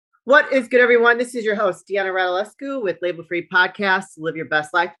What is good, everyone? This is your host, Deanna Radulescu with Label Free Podcast. Live your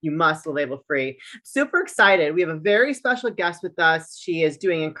best life. You must live label free. Super excited. We have a very special guest with us. She is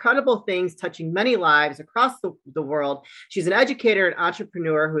doing incredible things, touching many lives across the world. She's an educator and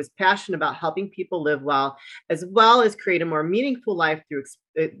entrepreneur who is passionate about helping people live well as create a more meaningful life through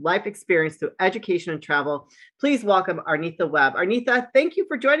life experience through education and travel. Please welcome Arnitha Webb. Arnitha, thank you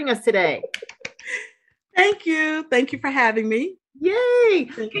for joining us today. Thank you. Thank you for having me. Yay!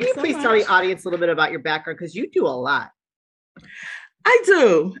 Thank Can you you so please tell the much. audience a little bit about your background? Because you do a lot. I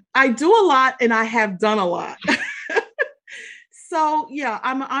do. I do a lot and I have done a lot. So, yeah,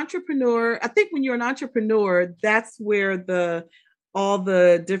 I'm an entrepreneur. I think when you're an entrepreneur, that's where the all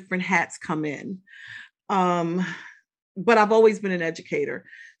the different hats come in. Um, but I've always been an educator.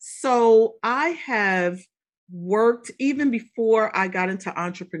 So, I have worked even before I got into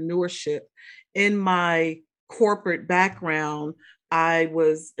entrepreneurship in my corporate background. I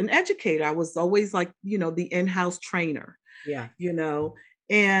was an educator. I was always like, the in-house trainer, Yeah. you know,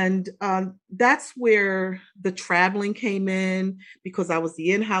 and that's where the traveling came in because I was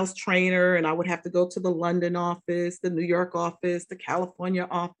the in-house trainer and I would have to go to the London office, the New York office, the California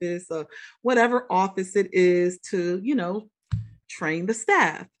office, whatever office it is to, train the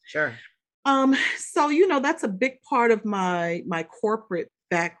staff. Sure. So that's a big part of my corporate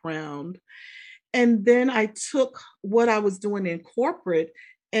background. And then I took what I was doing in corporate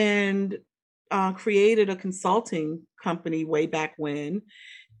and created a consulting company way back when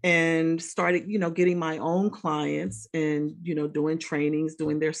and started, getting my own clients and, doing trainings,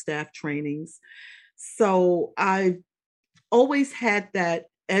 doing their staff trainings. So I've always had that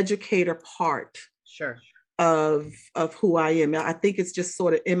educator part Sure. of who I am. I think it's just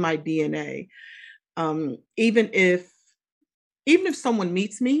sort of in my DNA. Even if someone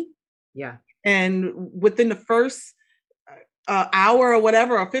meets me, Yeah. and within the first hour or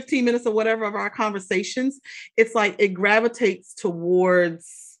whatever, or 15 minutes or whatever of our conversations, it's like it gravitates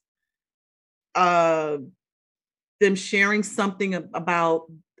towards uh, them sharing something about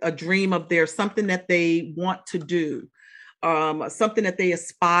a dream of theirs, something that they want to do, something that they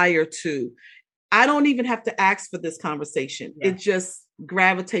aspire to. I don't even have to ask for this conversation. Yeah. It just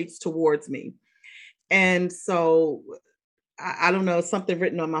gravitates towards me. And so I don't know, something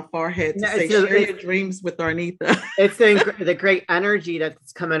written on my forehead to No, say, share your dreams with Arnitha. it's the great energy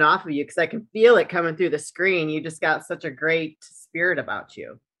that's coming off of you because I can feel it coming through the screen. You just got such a great spirit about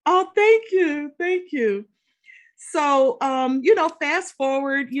you. Oh, thank you. Thank you. So, fast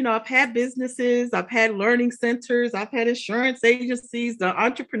forward, I've had businesses, I've had learning centers, I've had insurance agencies. The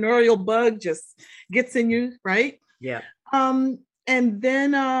entrepreneurial bug just gets in you, right? Yeah. And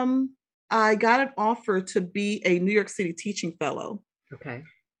then I got an offer to be a New York City teaching fellow. Okay.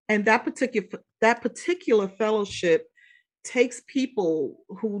 And that particular fellowship takes people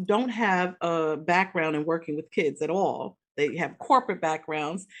who don't have a background in working with kids at all. They have corporate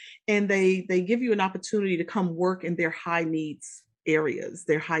backgrounds, and they give you an opportunity to come work in their high needs areas,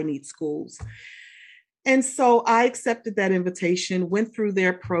 their high needs schools. And so I accepted that invitation, went through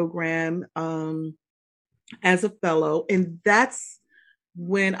their program as a fellow, and that's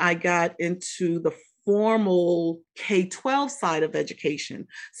when I got into the formal K-12 side of education.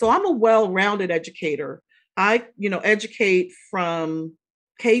 So I'm a well-rounded educator. I, educate from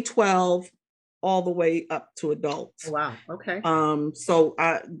K-12 all the way up to Oh, adults. wow. Okay. I'm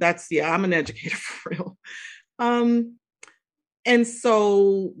an educator for real. Um, and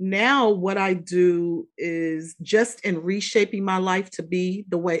so now what I do is just in reshaping my life to be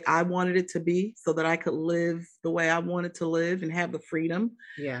the way I wanted it to be so that I could live the way I wanted to live and have the freedom.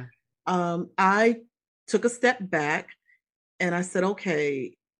 Yeah. I took a step back and I said,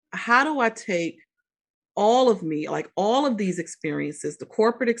 okay, how do I take all of me, like all of these experiences, the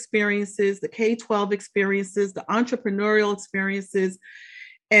corporate experiences, the K-12 experiences, the entrepreneurial experiences,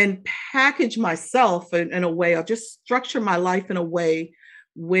 and package myself in a way, I'll just structure my life in a way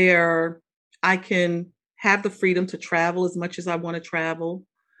where I can have the freedom to travel as much as I want to travel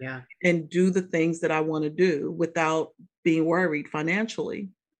Yeah. and do the things that I want to do without being worried financially.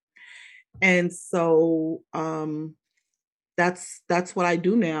 And so that's what I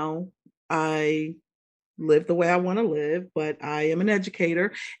do now. I live the way I want to live, but I am an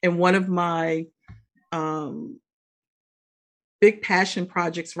educator. And one of my um, big passion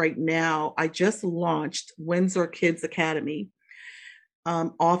projects right now, I just launched Windsor Kids Academy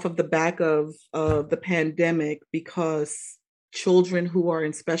off of the back of the pandemic because children who are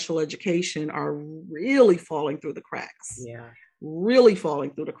in special education are really falling through the cracks, Yeah. really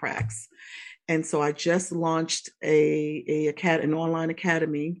falling through the cracks. And so I just launched an online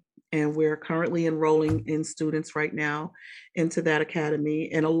academy, and we're currently enrolling in students right now. into that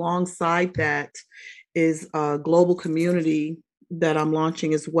academy. And alongside that is a global community that I'm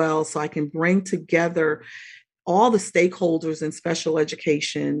launching as well. So I can bring together all the stakeholders in special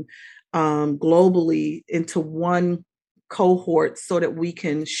education globally into one cohort so that we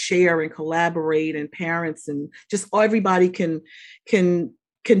can share and collaborate, and parents and just everybody can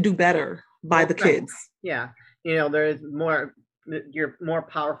do better by the kids. Yeah. There's more, you're more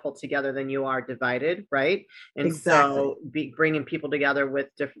powerful together than you are divided, right? And exactly. so bringing people together with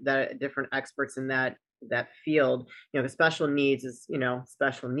different experts in that field. The special needs is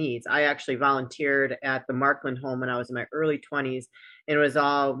special needs. I actually volunteered at the Markland home when I was in my early 20s, and it was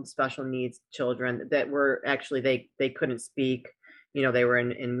all special needs children that were actually, they couldn't speak. They were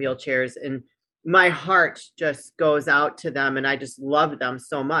in wheelchairs, and my heart just goes out to them, and I just love them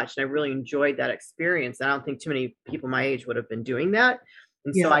so much, and I really enjoyed that experience. I don't think too many people my age would have been doing that.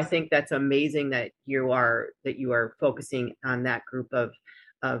 And so I think that's amazing that you are focusing on that group of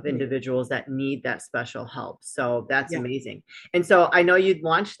individuals that need that special help. So that's amazing. And so I know you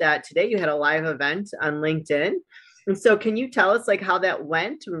launched that today. You had a live event on LinkedIn. And so can you tell us like how that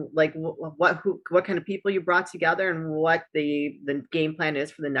went? Like what kind of people you brought together, and what the game plan is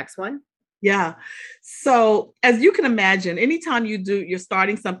for the next one? Yeah. So as you can imagine, anytime you're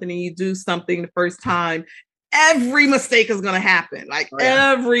starting something and you do something the first time, every mistake is going to happen. Like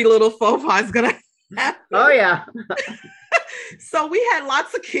every little faux pas is going to happen. Oh yeah. So we had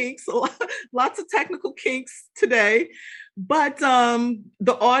lots of kinks, lots of technical kinks today, but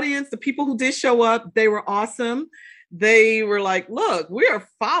the audience, the people who did show up, they were awesome. They were like, look, we are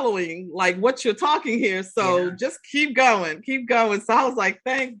following like what you're talking here. So just keep going. So I was like,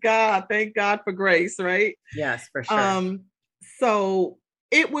 thank God for grace, right? Yes, for sure. So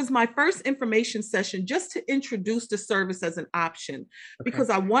it was my first information session just to introduce the service as an option, because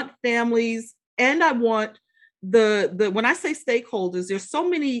I want families, and I want the when I say stakeholders, there's so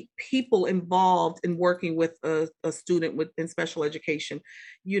many people involved in working with a student in special education.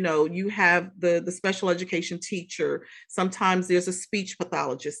 You have the special education teacher. Sometimes there's a speech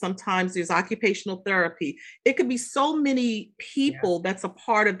pathologist. Sometimes there's occupational therapy. It could be so many people that's a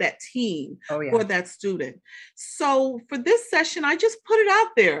part of that team for that student. So for this session, I just put it out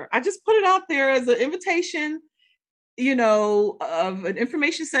there. As an invitation, of an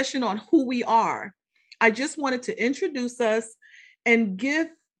information session on who we are. I just wanted to introduce us and give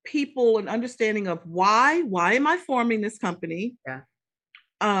people an understanding of why am I forming this company?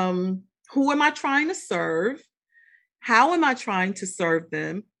 Who am I trying to serve? How am I trying to serve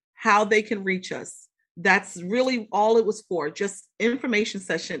them? How they can reach us. That's really all it was for, just information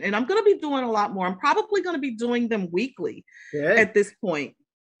session. And I'm going to be doing a lot more. I'm probably going to be doing them weekly at this point.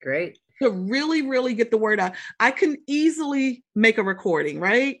 Great. To really, really get the word out. I can easily make a recording,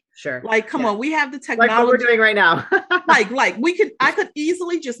 right? Sure. Like, come on, we have the technology. Like what we're doing right now. I could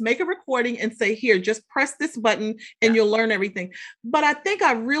easily just make a recording and say, here, just press this button and you'll learn everything. But I think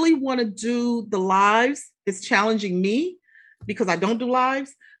I really want to do the lives. It's challenging me because I don't do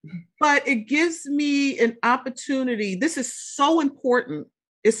lives, but it gives me an opportunity. This is so important.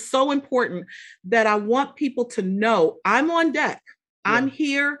 It's so important that I want people to know I'm on deck. I'm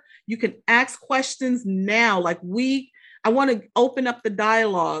here. You can ask questions now. I want to open up the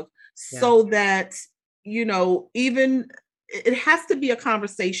dialogue so that, even it has to be a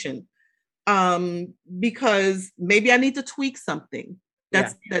conversation, because maybe I need to tweak something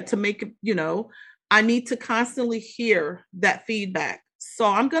that to make it, I need to constantly hear that feedback. So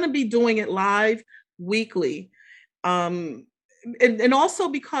I'm going to be doing it live weekly. And also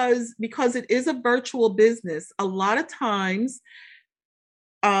because it is a virtual business, a lot of times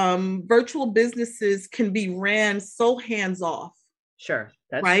virtual businesses can be ran so hands off. Sure,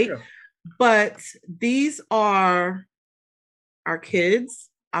 that's right. True. But these are our kids.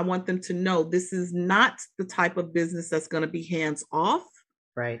 I want them to know this is not the type of business that's going to be hands off.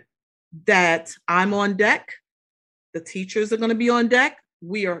 Right. That I'm on deck. The teachers are going to be on deck.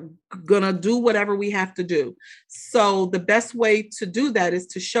 We are going to do whatever we have to do. So the best way to do that is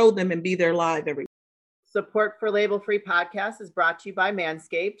to show them and be there live every. Support for Label Free Podcast is brought to you by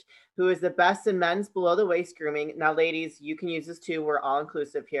Manscaped, who is the best in men's below the waist grooming. Now, ladies, you can use this too. We're all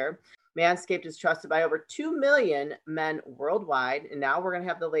inclusive here. Manscaped is trusted by over 2 million men worldwide. And now we're going to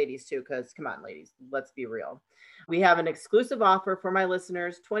have the ladies too, because come on, ladies, let's be real. We have an exclusive offer for my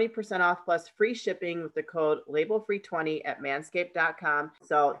listeners, 20% off plus free shipping with the code LabelFree20 at manscaped.com.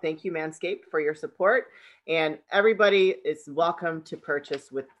 So thank you, Manscaped, for your support. And everybody is welcome to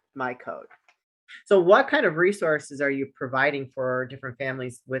purchase with my code. So what kind of resources are you providing for different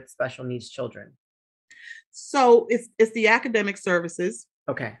families with special needs children? So it's the academic services.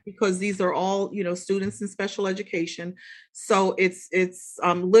 Okay. because these are all, students in special education. So it's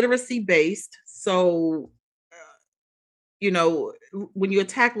literacy based. So you know, when you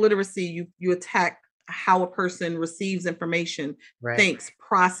attack literacy, you attack how a person receives information, Right. thinks,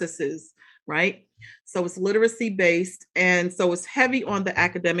 processes, right? So it's literacy based. And so it's heavy on the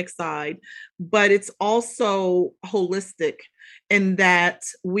academic side, but it's also holistic in that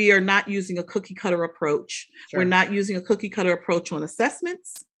we are not using a cookie cutter approach. We're Sure. not using a cookie cutter approach on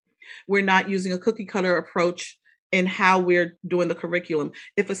assessments. We're not using a cookie cutter approach in how we're doing the curriculum.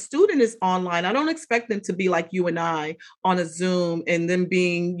 If a student is online, I don't expect them to be like you and I on a Zoom and them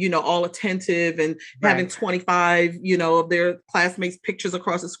being, all attentive and having Right. 25, of their classmates' pictures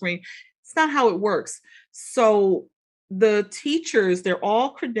across the screen. It's not how it works. So the teachers, they're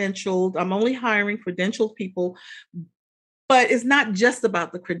all credentialed. I'm only hiring credentialed people, but it's not just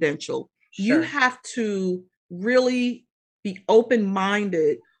about the credential. You Sure. have to really be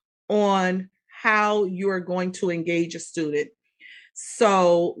open-minded on how you are going to engage a student.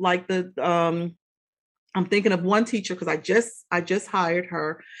 So like I'm thinking of one teacher because I just hired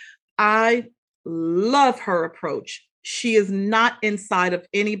her. I love her approach. She is not inside of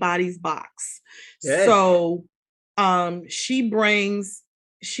anybody's box. Good. So she brings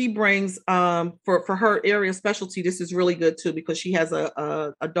for her area of specialty. This is really good too because she has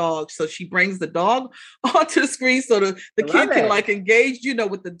a dog. So she brings the dog onto the screen so the I love kid can it. like engage,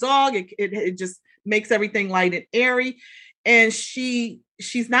 with the dog. It just makes everything light and airy. And she's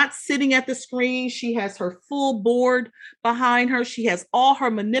not sitting at the screen. She has her full board behind her. She has all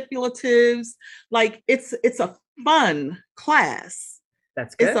her manipulatives. Like it's a fun class.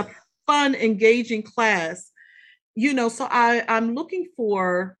 That's It's good. a fun, engaging class. So I'm looking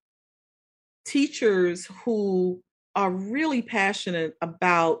for teachers who are really passionate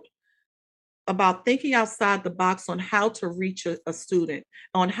about thinking outside the box on how to reach a student,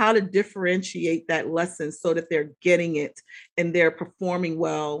 on how to differentiate that lesson so that they're getting it and they're performing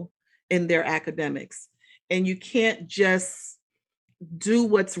well in their academics. And you can't just do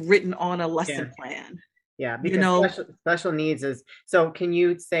what's written on a Yeah. lesson plan. Yeah, You because know, special needs is, so can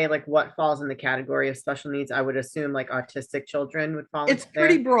you say like what falls in the category of special needs? I would assume like autistic children would fall it's into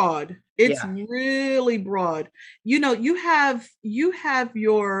pretty there. broad. It's Yeah. really broad. You have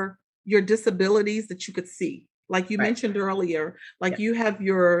your disabilities that you could see. Like you Right. mentioned earlier, like Yeah. you have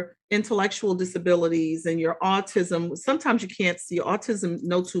your intellectual disabilities and your autism. Sometimes you can't see autism,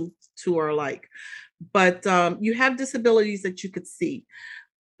 no two are alike. But you have disabilities that you could see.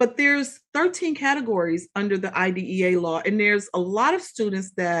 But there's 13 categories under the IDEA law, and there's a lot of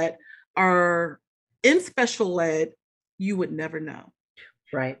students that are in special ed you would never know.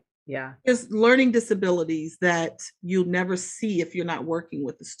 Right. Yeah. There's learning disabilities that you'll never see if you're not working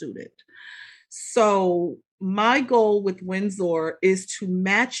with the student. So my goal with Windsor is to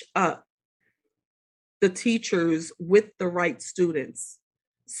match up the teachers with the right students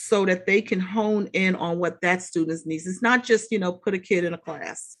so that they can hone in on what that student's needs. It's not just, put a kid in a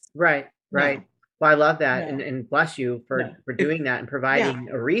class. Right. Right. No, Well, I love that, and no, bless you no. for If doing that and yeah, providing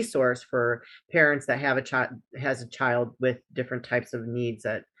a resource for parents that have a child has a child with different types of needs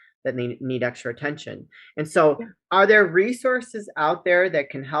that need extra attention. And so, yeah. are there resources out there that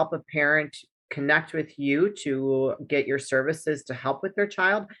can help a parent connect with you to get your services to help with their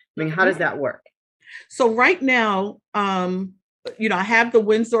child? I mean, how does Mhm. that work? So right now, I have the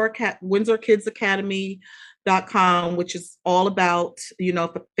Windsor Kids Academy.com, which is all about,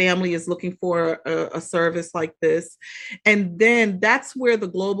 if a family is looking for a service like this. And then that's where the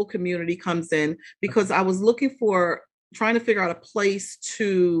global community comes in because I was trying to figure out a place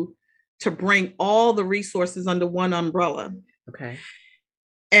to bring all the resources under one umbrella. Okay.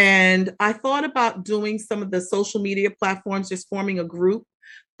 And I thought about doing some of the social media platforms, just forming a group,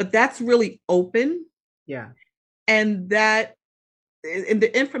 but that's really open. Yeah. And the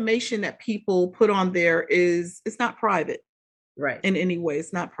information that people put on there it's not private Right. in any way.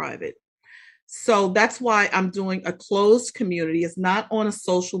 It's not private. So that's why I'm doing a closed community. It's not on a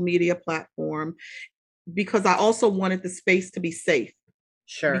social media platform because I also wanted the space to be safe.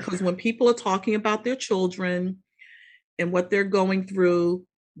 Sure. Because when people are talking about their children and what they're going through,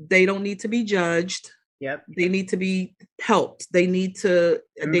 they don't need to be judged. Yep. They need to be helped. They need to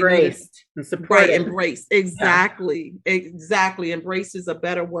Embraced and right, supported. embrace. Yeah. Exactly. Embrace is a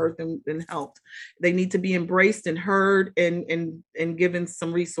better word than helped. They need to be embraced and heard and given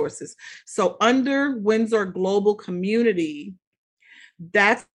some resources. So under Windsor Global Community,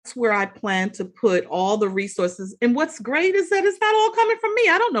 that's where I plan to put all the resources. And what's great is that it's not all coming from me.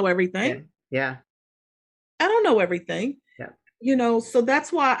 I don't know Yeah. everything. Yeah. I don't know everything. Yeah. So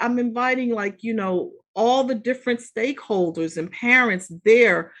that's why I'm inviting, like, all the different stakeholders and parents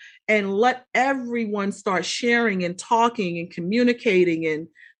there and let everyone start sharing and talking and communicating and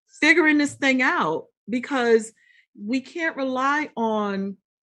figuring this thing out, because we can't rely on,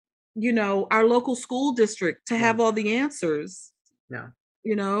 our local school district to have all the answers. No.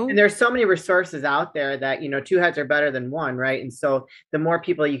 you know And there's so many resources out there that, two heads are better than one, right? And so the more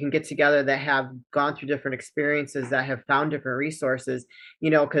people you can get together that have gone through different experiences, that have found different resources,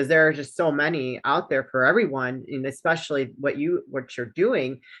 because there are just so many out there for everyone, and especially what you're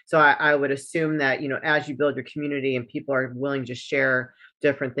doing. So I would assume that, as you build your community and people are willing to share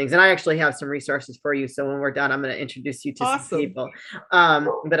different things. And I actually have some resources for you. So when we're done, I'm going to introduce you to some people.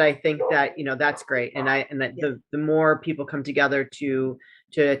 But I think that, that's great. And the more people come together to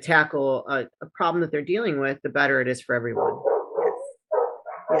tackle a problem that they're dealing with, the better it is for everyone.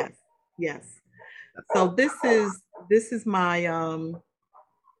 Yes. So this is my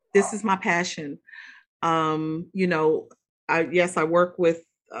passion. I work with,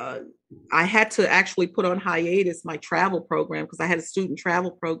 I had to actually put on hiatus my travel program because I had a student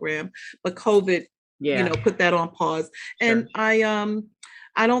travel program, but COVID, put that on pause. Sure. And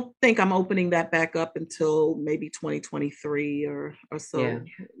I don't think I'm opening that back up until maybe 2023 or so.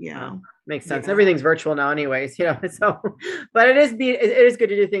 Yeah. Makes sense. Yeah. Everything's virtual now anyways, so, but it is good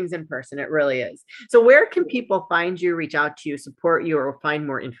to do things in person. It really is. So where can people find you, reach out to you, support you, or find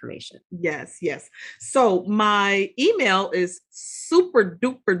more information? Yes. So my email is super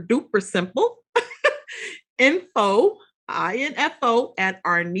duper duper simple. info at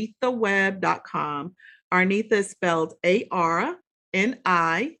arnithaweb.com. Arnitha is spelled ARNIT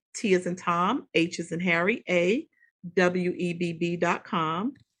as in Tom, H as in Harry,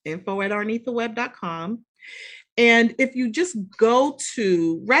 AWEBB.com. info at arnithaweb.com. And if you just go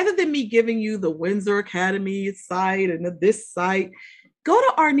to, rather than me giving you the Windsor Academy site and this site, go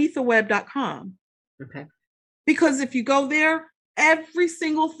to arnithaweb.com. Okay. Because if you go there, every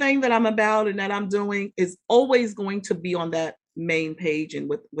single thing that I'm about and that I'm doing is always going to be on that main page and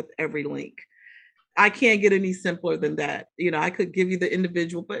with every link. I can't get any simpler than that. I could give you the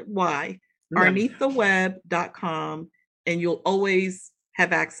individual, but why? No. arnithaweb.com, and you'll always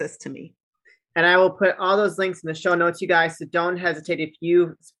have access to me. And I will put all those links in the show notes, you guys. So don't hesitate. If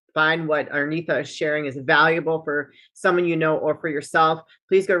you find what Arnitha is sharing is valuable for someone or for yourself,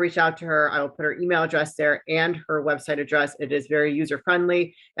 please go reach out to her. I will put her email address there and her website address. It is very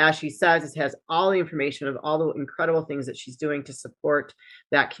user-friendly. As she says, it has all the information of all the incredible things that she's doing to support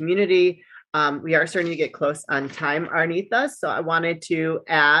that community. We are starting to get close on time, Arnitha. So I wanted to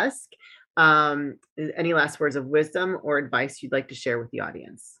ask, any last words of wisdom or advice you'd like to share with the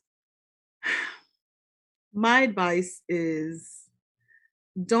audience? My advice is,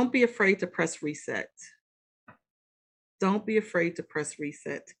 don't be afraid to press reset. Don't be afraid to press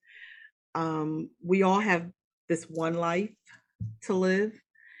reset. We all have this one life to live,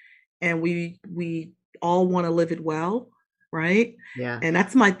 and we all want to live it well, right? Yeah. And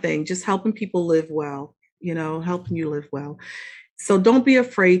that's my thing, just helping people live well, helping you live well. So don't be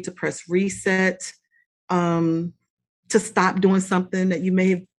afraid to press reset, to stop doing something that you may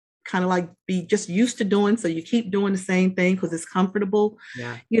have kind of like be just used to doing. So you keep doing the same thing because it's comfortable.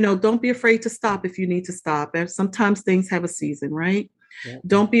 Yeah. Don't be afraid to stop if you need to stop. And sometimes things have a season, right? Yeah.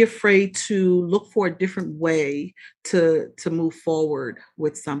 Don't be afraid to look for a different way to move forward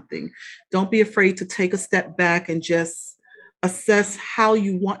with something. Don't be afraid to take a step back and just assess how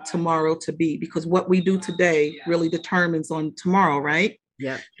you want tomorrow to be, because what we do today really determines on tomorrow, right?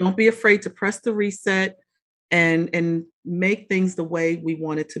 Yeah. Don't be afraid to press the reset and make things the way we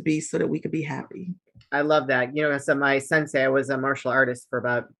want it to be so that we could be happy. I love that. So my sensei, I was a martial artist for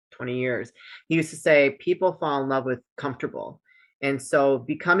about 20 years. He used to say, people fall in love with comfortable. And so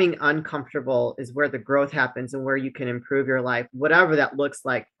becoming uncomfortable is where the growth happens and where you can improve your life, whatever that looks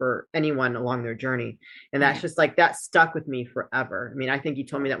like for anyone along their journey. And that's just like, that stuck with me forever. I mean, I think he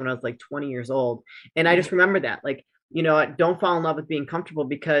told me that when I was like 20 years old. And I just remember that, like, don't fall in love with being comfortable,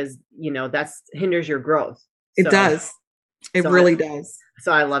 because, that's hinders your growth. It does. It really does.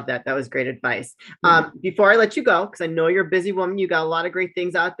 So I love that. That was great advice. Before I let you go, because I know you're a busy woman, you got a lot of great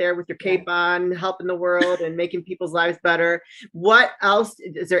things out there with your cape on, helping the world and making people's lives better. What else?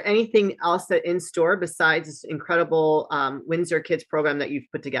 Is there anything else that in store besides this incredible Windsor Kids program that you've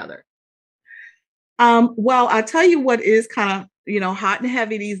put together? Well, I'll tell you what is kind of, hot and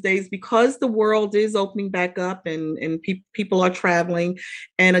heavy these days, because the world is opening back up and people are traveling.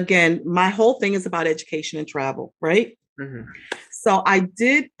 And again, my whole thing is about education and travel, right? Mm-hmm. So I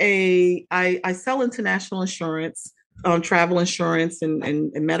sell international insurance, travel insurance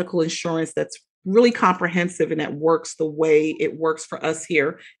and medical insurance that's really comprehensive and that works the way it works for us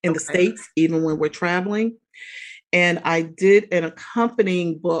here in the States, even when we're traveling. And I did an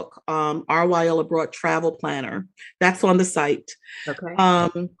accompanying book, RYL Abroad Travel Planner. That's on the site.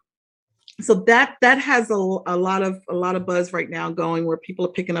 Okay. So that has a lot of buzz right now going, where people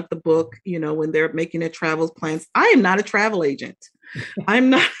are picking up the book, when they're making their travel plans. I am not a travel agent. I'm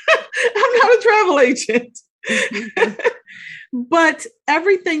not I'm not a travel agent. But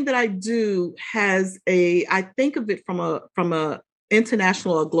everything that I do I think of it from a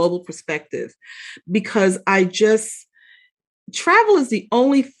international or global perspective, because travel is the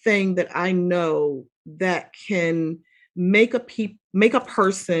only thing that I know that can make a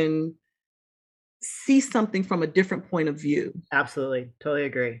person see something from a different point of view. Absolutely. Totally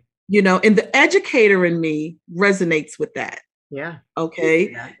agree. And the educator in me resonates with that. Yeah.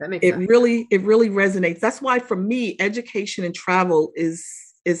 Okay. Yeah, that makes sense. It really resonates. That's why for me, education and travel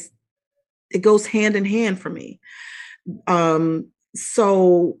it goes hand in hand for me.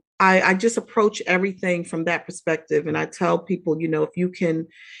 So I just approach everything from that perspective. And I tell people,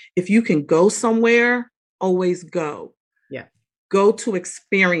 if you can go somewhere, always go. Yeah. Go to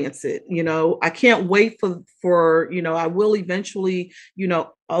experience it. I can't wait for I will eventually,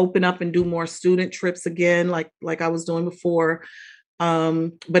 open up and do more student trips again, like I was doing before.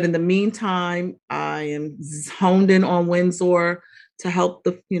 But in the meantime, I am honed in on Windsor to help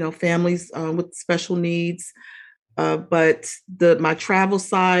the families with special needs. But my travel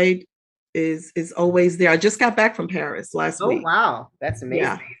side is always there. I just got back from Paris last week. Oh wow, that's amazing.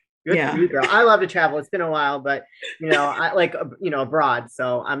 Yeah. Good Yeah. for you, girl. I love to travel. It's been a while, but I like abroad.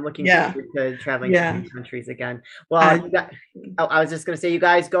 So I'm looking forward to traveling to countries again. Well, I was just going to say, you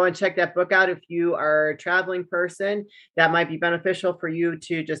guys go and check that book out if you are a traveling person. That might be beneficial for you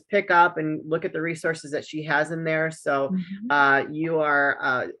to just pick up and look at the resources that she has in there. So you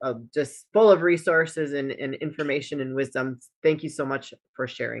are just full of resources and information and wisdom. Thank you so much for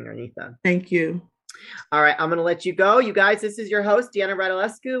sharing, Arnitha. Thank you. All right, I'm going to let you go. You guys, this is your host, Deanna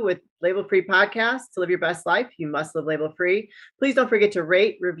Radulescu with Label Free Podcast. To live your best life, you must live label free. Please don't forget to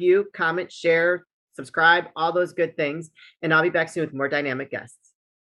rate, review, comment, share, subscribe, all those good things. And I'll be back soon with more dynamic guests.